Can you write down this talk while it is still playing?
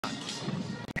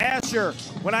Asher,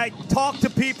 when I talk to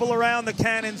people around the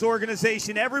Cannons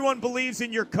organization, everyone believes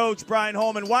in your coach, Brian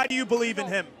Holman. Why do you believe in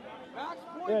him?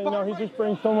 Yeah, you know, he just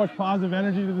brings so much positive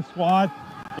energy to the squad,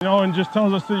 you know, and just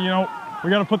tells us that, you know,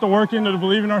 we got to put the work in to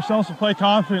believe in ourselves to play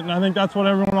confident, and I think that's what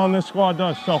everyone on this squad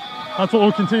does. So that's what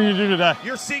we'll continue to do today.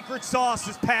 Your secret sauce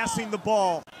is passing the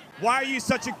ball. Why are you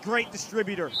such a great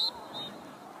distributor?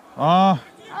 I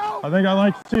think I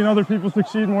like seeing other people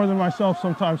succeed more than myself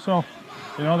sometimes, so,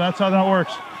 you know, that's how that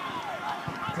works.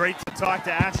 Great to talk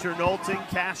to Asher Knowlton.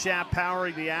 Cash App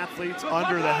powering the athletes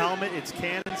under the helmet. It's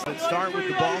Cannons that start with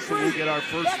the ball, so we'll get our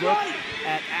first look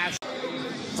at Asher.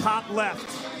 Top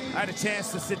left. I had a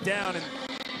chance to sit down and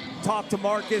talk to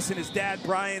Marcus and his dad,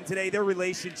 Brian, today. Their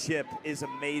relationship is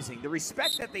amazing. The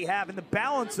respect that they have and the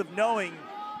balance of knowing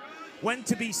when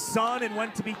to be son and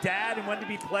when to be dad and when to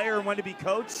be player and when to be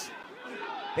coach.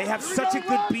 They have such a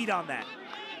good beat on that.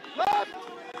 Left.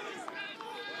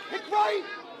 Kick right.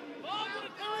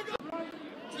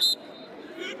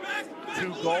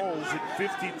 2 goals in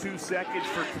 52 seconds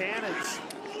for Cannons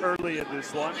early in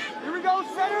this one. Here we go,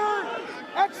 center.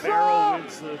 Extra. Farrell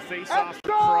wins the face-off to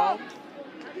Chrome.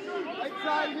 Right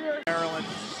side here. Maryland,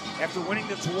 after winning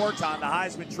the Tewaaraton, the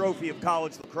Heisman Trophy of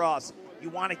college lacrosse, you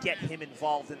want to get him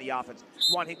involved in the offense.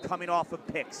 You want him coming off of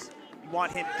picks. You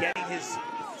want him getting his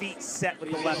feet set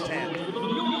with the left hand.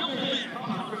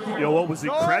 You know what was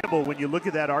incredible when you look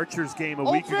at that Archers game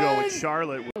a week ago in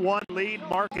Charlotte. 1 lead,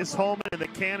 Marcus Holman and the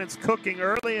Cannons cooking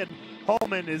early, and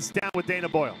Holman is down with Dana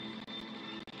Boyle.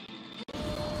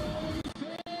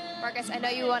 Marcus, I know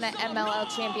you won an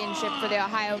MLL championship for the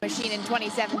Ohio Machine in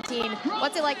 2017.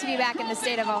 What's it like to be back in the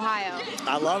state of Ohio?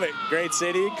 I love it. Great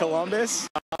city, Columbus.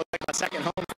 Like my second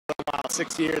home for a while,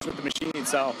 6 years with the Machine.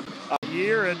 So,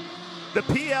 year and the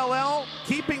PLL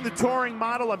keeping the touring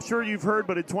model. I'm sure you've heard,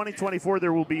 but in 2024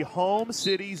 there will be home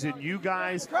cities, and you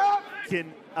guys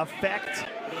can affect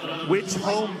which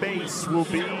home base will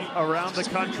be around the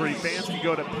country. Fans can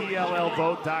go to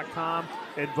PLLvote.com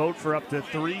and vote for up to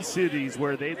 3 cities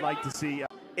where they'd like to see.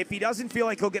 If he doesn't feel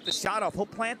like he'll get the shot off, he'll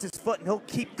plant his foot and he'll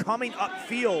keep coming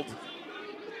upfield.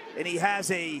 And he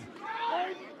has a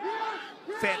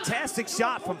fantastic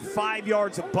shot from 5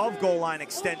 yards above goal line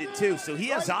extended too. So he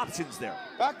has options there.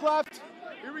 Back left.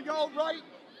 Here we go, right.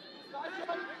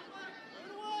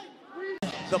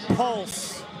 The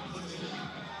pulse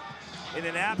in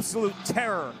an absolute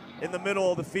terror in the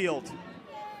middle of the field.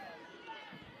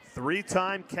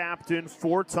 3-time captain,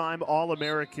 4-time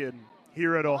All-American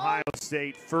here at Ohio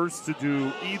State. First to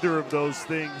do either of those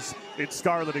things in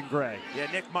scarlet and gray.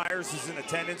 Yeah, Nick Myers is in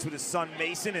attendance with his son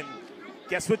Mason, and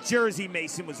guess what jersey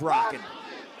Mason was rocking?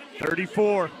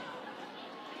 34.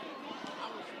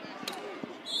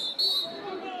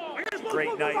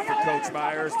 Great night for Coach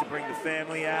Myers to bring the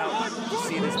family out, to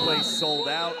see this place sold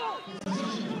out.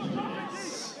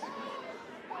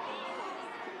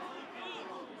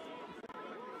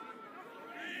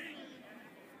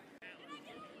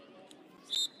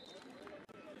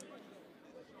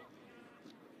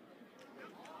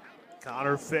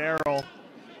 Connor Farrell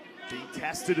being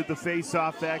tested at the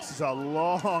face-off X. Is a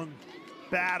long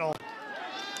battle.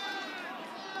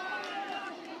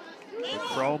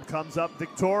 Chrome comes up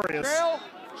victorious.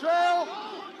 Trail.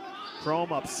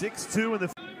 Chrome up 6-2 in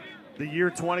the year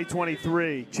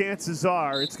 2023. Chances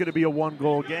are it's going to be a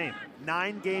 1-goal game.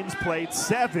 9 games played,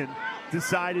 7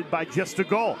 decided by just a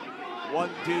goal. One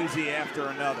doozy after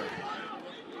another.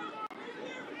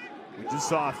 We just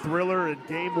saw a thriller in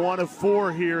game 1 of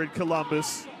 4 here in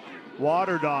Columbus.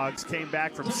 Water Dogs came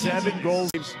back from 7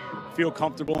 goals. feel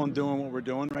comfortable in doing what we're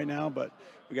doing right now, but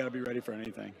we got to be ready for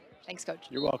anything. Thanks, Coach.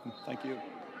 You're welcome. Thank you.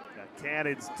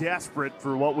 Cannons desperate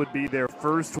for what would be their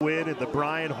first win in the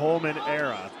Brian Holman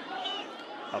era.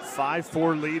 A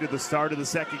 5-4 lead at the start of the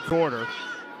second quarter.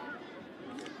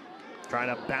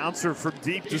 Trying to bounce her from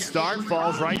deep to start,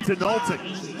 falls right to Knowlton.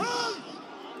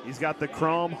 He's got the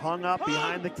Chrome hung up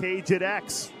behind the cage at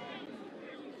X,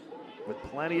 with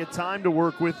plenty of time to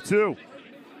work with too.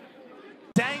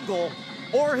 Angle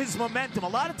or his momentum. A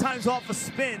lot of times off a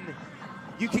spin,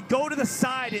 you can go to the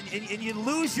side and you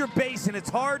lose your base, and it's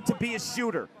hard to be a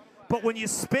shooter. But when you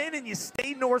spin and you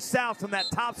stay north-south from that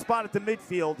top spot at the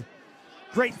midfield,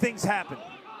 great things happen.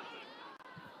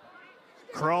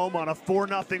 Chrome on a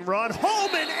 4-0 run.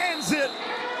 Holman ends it!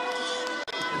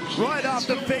 Right off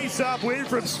the face-off win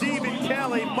from Stephen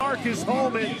Kelly. Marcus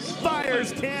Holman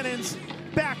fires Cannons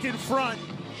back in front.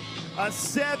 A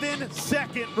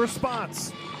 7-second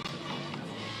response.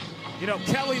 You know,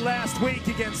 Kelly last week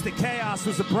against the Chaos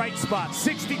was a bright spot.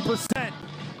 60%.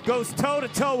 Goes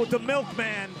toe-to-toe with the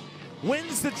Milkman.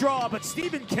 wins the draw, but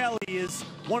Stephen Kelly is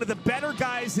one of the better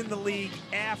guys in the league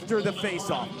after the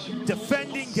faceoff.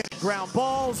 Defending, getting ground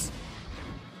balls,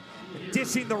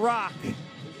 dishing the rock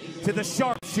to the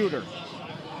sharpshooter,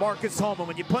 Marcus Holman.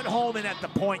 When you put Holman at the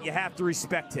point, you have to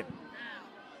respect him.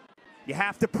 You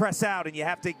have to press out, and you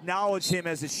have to acknowledge him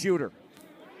as a shooter.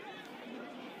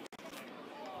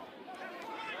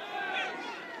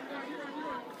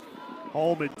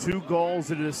 Holman, 2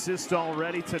 goals and an assist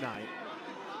already tonight.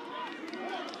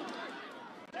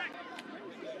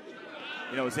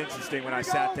 You know, it was interesting when I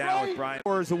sat down with Brian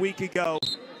a week ago.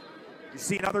 You've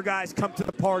seen other guys come to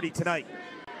the party tonight.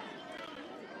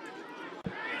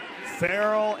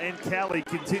 Farrell and Kelly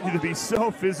continue to be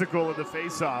so physical in the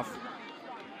faceoff.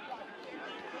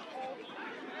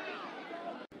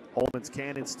 Holman's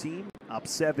Cannons team up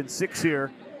 7-6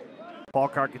 here. Paul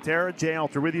Carcaterra, Jay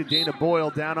Alter with you. Dana Boyle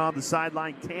down on the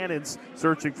sideline. Cannons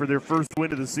searching for their first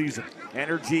win of the season.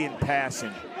 Energy and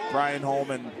passion. Brian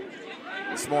Holman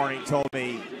this morning told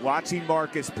me watching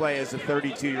Marcus play as a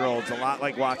 32-year-old is a lot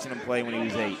like watching him play when he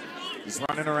was 8. He's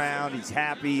running around, he's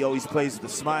happy, he always plays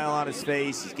with a smile on his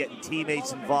face, he's getting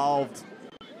teammates involved.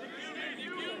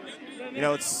 You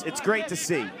know, it's great to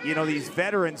see. You know, these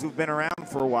veterans who've been around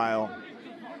for a while.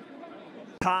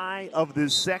 Tie of the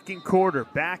second quarter.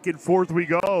 Back and forth we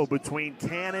go between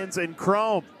Cannons and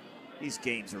Chrome. These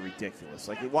games are ridiculous,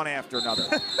 like one after another.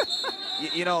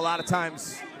 you know, a lot of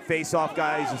times face-off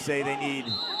guys will say they need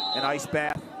an ice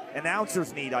bath.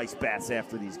 Announcers need ice baths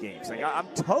after these games. Like, I'm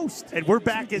toast. And we're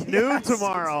back at noon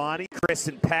tomorrow, honey. Chris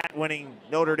and Pat winning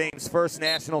Notre Dame's first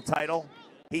national title.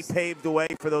 He paved the way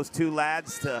for those 2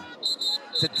 lads to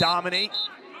dominate.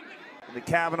 And the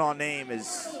Kavanaugh name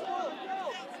is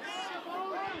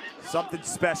something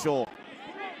special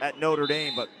at Notre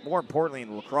Dame, but more importantly in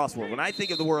the lacrosse world. When I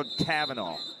think of the word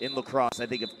Kavanaugh in lacrosse, I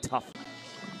think of tough.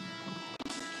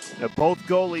 Now, both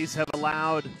goalies have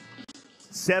allowed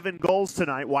 7 goals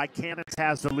tonight. Why Cannons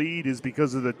has the lead is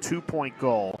because of the 2-point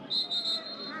goal.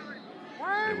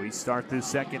 And we start this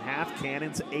second half.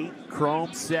 Cannons 8,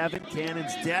 Chrome 7.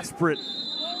 Cannons desperate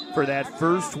for that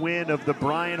first win of the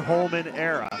Brian Holman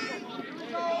era.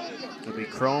 It'll be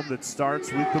Chrome that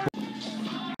starts with the ball.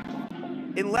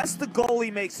 Unless the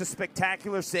goalie makes a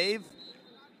spectacular save,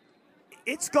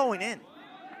 it's going in.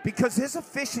 Because his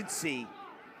efficiency,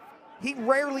 he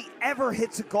rarely ever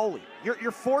hits a goalie.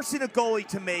 You're forcing a goalie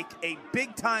to make a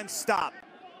big-time stop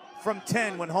from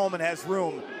 10 when Holman has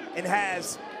room and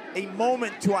has a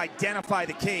moment to identify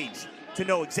the cage to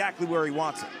know exactly where he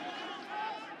wants it.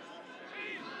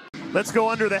 Let's go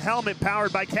under the helmet,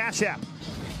 powered by Cash App.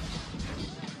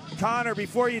 Connor,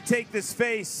 before you take this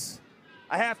face,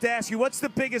 I have to ask you, what's the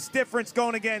biggest difference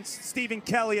going against Stephen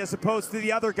Kelly as opposed to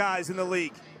the other guys in the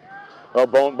league? Well,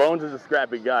 Bones is a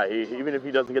scrappy guy. Even if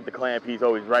he doesn't get the clamp, he's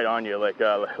always right on you, like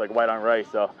white on rice.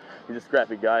 So he's a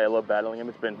scrappy guy. I love battling him.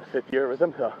 It's been the 5th year with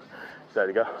him, so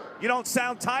excited to go. You don't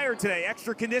sound tired today.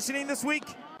 Extra conditioning this week?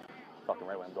 Fucking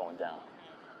right when I'm going down.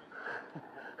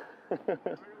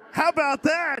 How about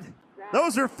that?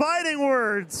 Those are fighting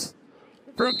words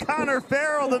from Connor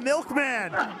Farrell, the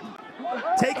milkman.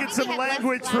 Taking some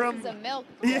language from,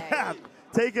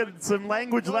 taking some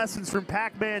language lessons from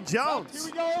Pac-Man Jones.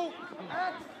 Here we go.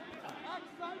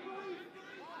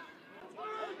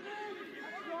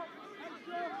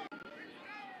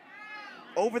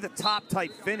 Over-the-top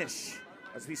type finish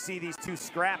as we see these 2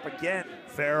 scrap again.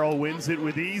 Farrell wins it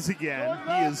with ease again.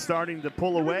 He is starting to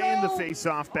pull away in the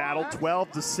face-off battle,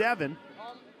 12-7.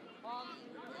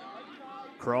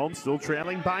 Chrome still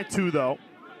trailing by 2, though.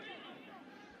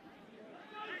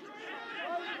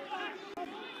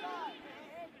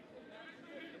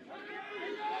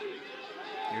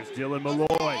 Here's Dylan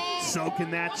Malloy soaking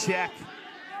that check.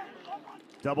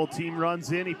 Double team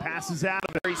runs in, he passes out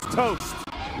of it. He's toast.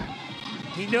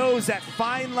 He knows that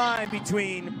fine line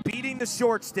between beating the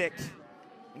short stick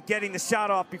and getting the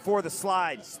shot off before the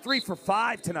slide. He's 3 for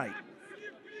 5 tonight.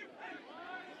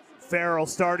 Farrell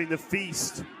starting to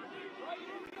feast.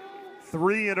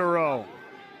 3 in a row.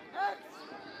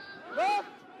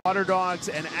 Water Dogs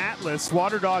and Atlas.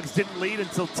 Water Dogs didn't lead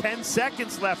until 10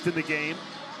 seconds left in the game.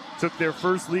 Took their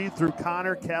first lead through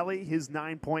Connor Kelly. His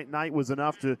 9-point night was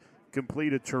enough to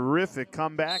complete a terrific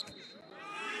comeback.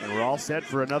 And we're all set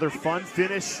for another fun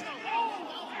finish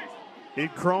in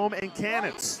Chrome and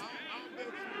Cannons.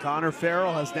 Connor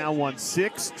Farrell has now won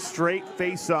 6 straight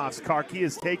face-offs. Karki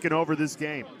has taken over this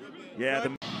game. Yeah,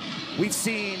 we've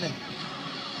seen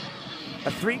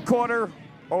a 3-quarter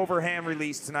overhand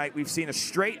release tonight. We've seen a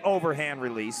straight overhand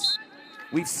release.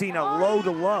 We've seen a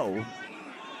low-to-low.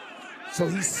 So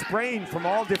he's spraying from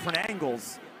all different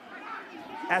angles.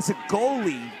 As a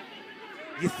goalie,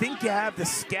 you think you have the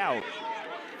scout,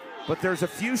 but there's a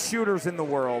few shooters in the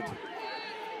world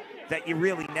that you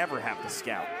really never have the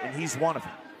scout, and he's one of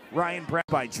them. Ryan Brown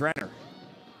by Drenner.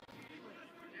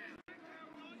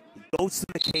 He goes to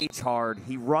the cage hard.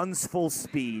 He runs full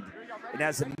speed. And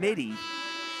as a midi,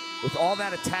 with all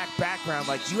that attack background,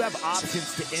 like, you have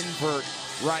options to invert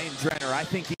Ryan Drenner. I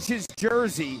think his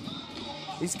jersey,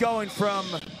 he's going from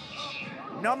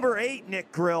number 8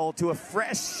 Nick Grill to a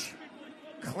fresh,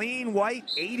 clean white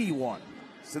 81.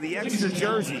 So the extra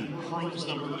jersey,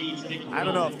 I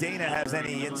don't know if Dana has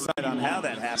any insight on how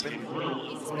that happened.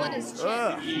 He split his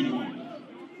chin.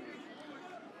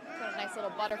 Put a nice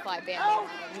little butterfly band on him.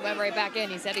 He went right back in.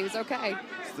 He said he was okay.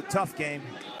 It's the tough game.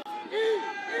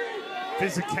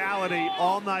 Physicality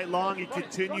all night long. It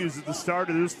continues at the start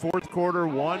of this fourth quarter.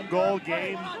 1-goal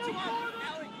game.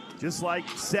 Just like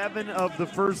 7 of the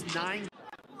first 9.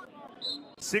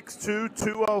 6'2",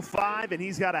 205, and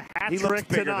he's got a hat trick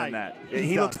tonight. Than that.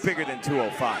 He looks bigger than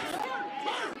 205.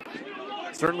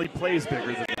 Certainly plays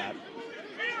bigger than that.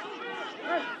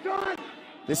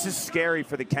 This is scary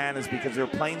for the Cannons because they're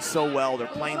playing so well. They're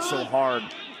playing so hard.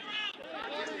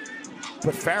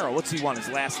 But Farrell, what's he won, his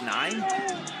last 9?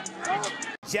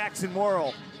 Jackson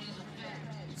Morrill,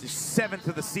 it's his 7th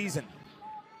of the season.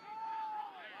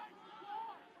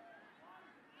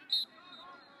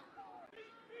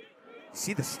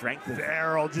 See the strength of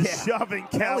Farrell just shoving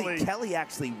Kelly. Kelly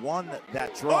actually won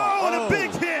that draw. Oh, and a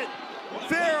big hit.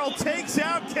 Farrell takes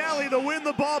out Kelly to win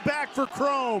the ball back for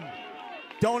Chrome.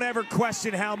 Don't ever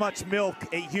question how much milk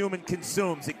a human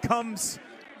consumes. It comes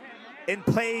and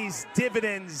pays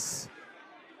dividends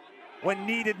when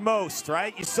needed most,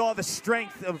 right? You saw the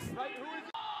strength of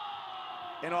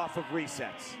and off of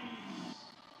resets.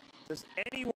 Does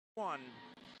anyone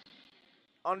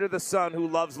under the sun who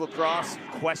loves lacrosse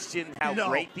question how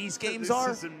great these games are?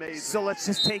 This is amazing. So let's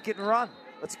just take it and run.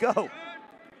 Let's go.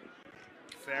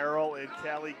 Farrell and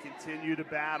Kelly continue to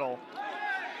battle.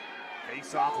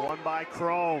 Face-off won by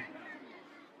Chrome.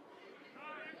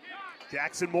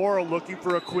 Jackson Morrill looking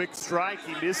for a quick strike.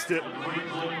 He missed it.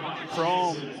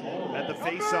 Chrome at the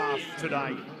face-off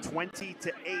tonight,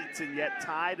 20-8, and yet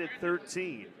tied at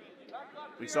 13.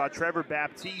 We saw Trevor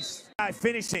Baptiste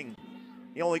Finishing.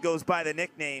 He only goes by the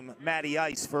nickname Matty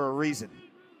Ice for a reason.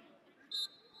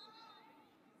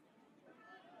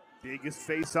 Biggest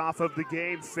face-off of the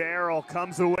game. Farrell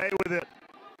comes away with it.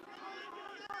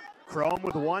 Chrome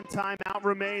with 1 timeout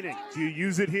remaining. Do you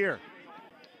use it here?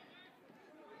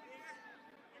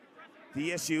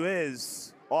 The issue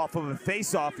is, off of a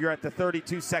face-off, you're at the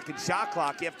 32-second shot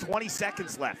clock. You have 20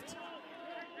 seconds left.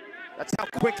 That's how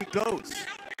quick it goes.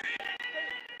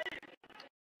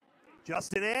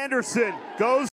 Justin Anderson goes